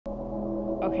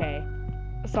Okay,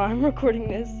 so I'm recording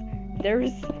this.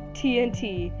 There's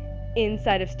TNT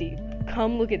inside of Steve.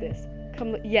 Come look at this.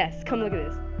 Yes, come look at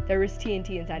this. There is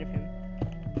TNT inside of him.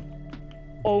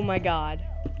 Oh my god.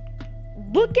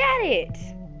 Look at it!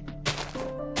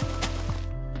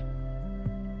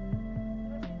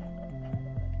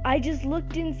 I just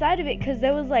looked inside of it because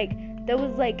there was like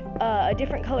a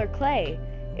different color clay.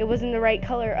 It wasn't the right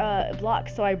color block,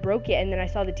 so I broke it and then I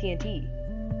saw the TNT.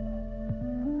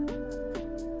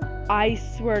 I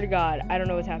swear to God, I don't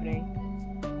know what's happening.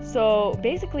 So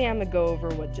basically, I'm gonna go over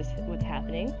what's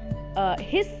happening.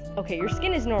 Okay, your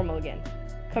skin is normal again.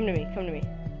 Come to me.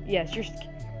 Yes, your skin.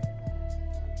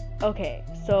 Okay,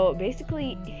 so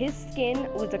basically, his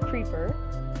skin was a creeper.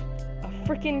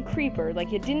 Freaking creeper.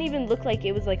 Like, it didn't even look like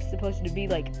it was like supposed to be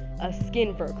like a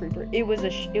skin for a creeper. It was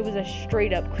a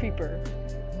straight up creeper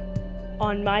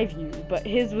on my view, but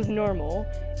his was normal.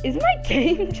 Is my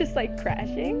game just like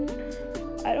crashing?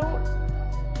 I don't.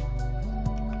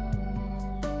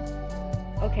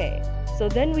 Okay, so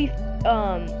then we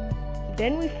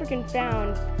freaking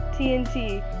found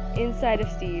TNT inside of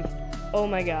Steve. Oh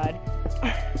my god.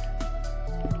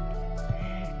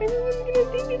 Everyone's gonna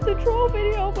think it's a troll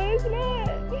video, but it's not.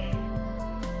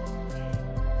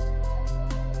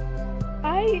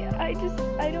 I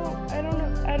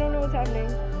don't know what's happening.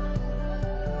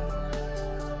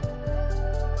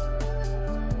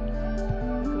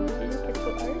 Look at your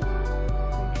pixel art.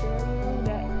 Make sure everyone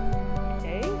that.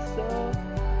 Okay, so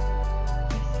I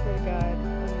swear to God,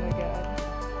 oh my god.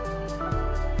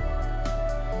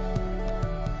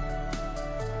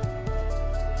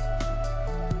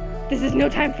 This is no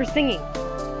time for singing.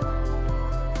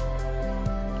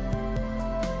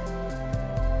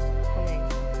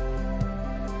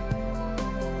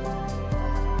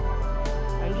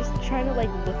 I'm just trying to like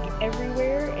look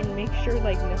everywhere and make sure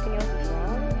like nothing else is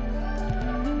wrong.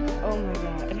 Oh my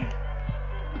god.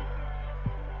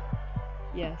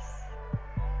 Yes.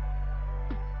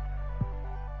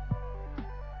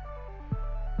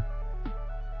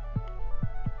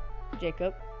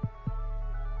 Jacob.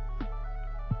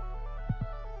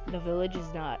 The village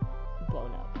is not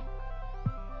blown up.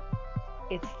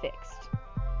 It's fixed.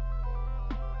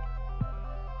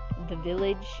 The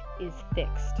village is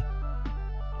fixed.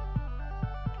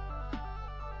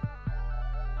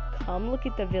 Come look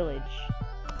at the village.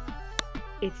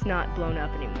 It's not blown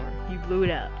up anymore. You blew it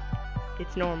up.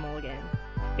 It's normal again.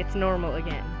 It's normal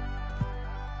again.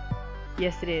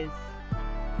 Yes, it is.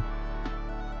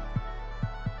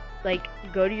 Like,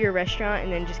 go to your restaurant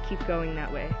and then just keep going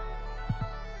that way.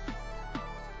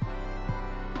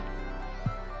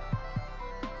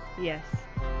 Yes.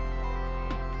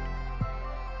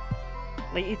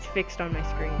 Like, it's fixed on my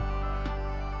screen.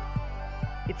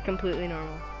 It's completely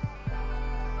normal.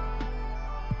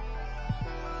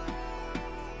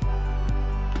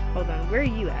 Hold on, where are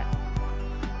you at?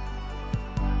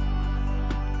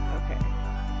 Okay.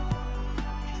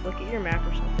 Just look at your map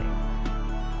or something.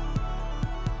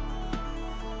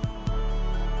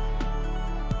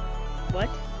 What?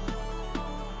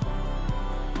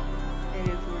 It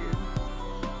is weird.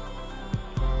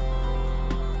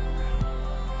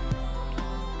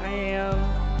 I am,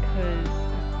 cause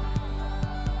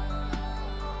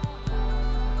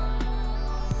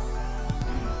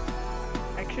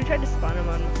I actually tried to spawn him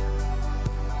on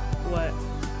what?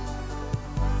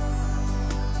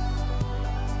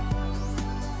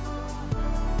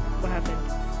 What happened?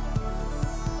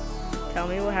 Tell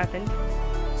me what happened.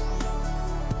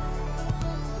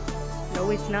 No,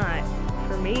 it's not.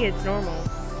 For me, it's normal.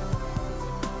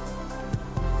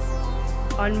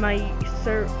 On my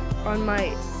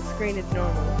screen, it's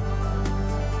normal.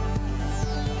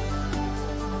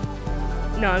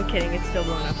 No, I'm kidding. It's still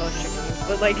blown up. I was checking this,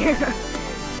 but like,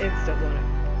 it's still blown up.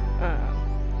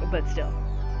 But still.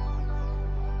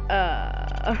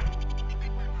 I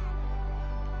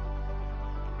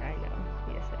know.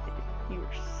 Yes, I did. You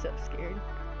were so scared.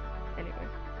 Anyway,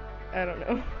 I don't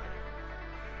know.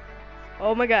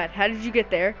 Oh my god, how did you get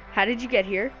there? How did you get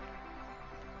here?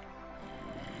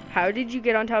 How did you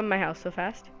get on top of my house so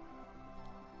fast?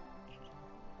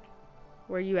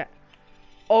 Where are you at?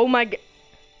 Oh my god.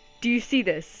 Do you see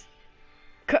this?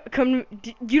 Come,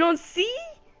 you don't see?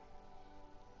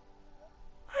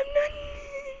 I'm not.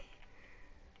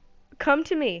 Come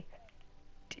to me.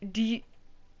 Do you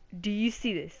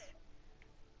see this?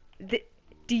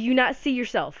 Do you not see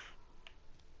yourself?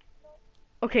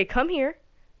 Okay, come here.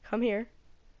 Come here.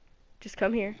 Just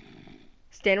come here.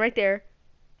 Stand right there.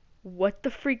 What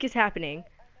the freak is happening?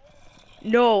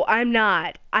 No, I'm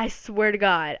not. I swear to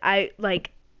God. I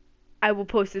will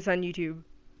post this on YouTube.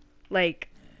 Like,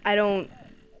 I don't.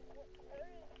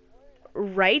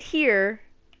 right here.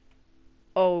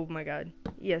 Oh my god.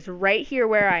 Yes, right here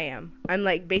where I am. I'm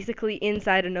like basically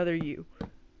inside another you.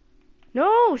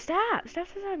 No, stop. Stop,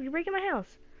 stop, stop. You're breaking my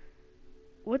house.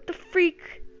 What the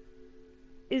freak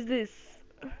is this?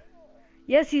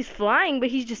 Yes, he's flying, but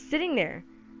he's just sitting there.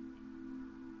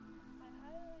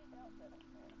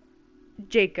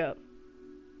 Jacob,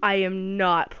 I am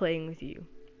not playing with you.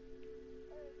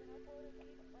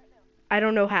 I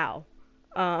don't know how.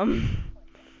 Um,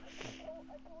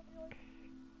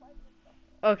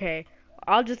 okay,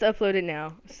 I'll just upload it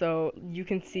now so you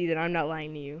can see that I'm not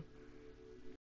lying to you.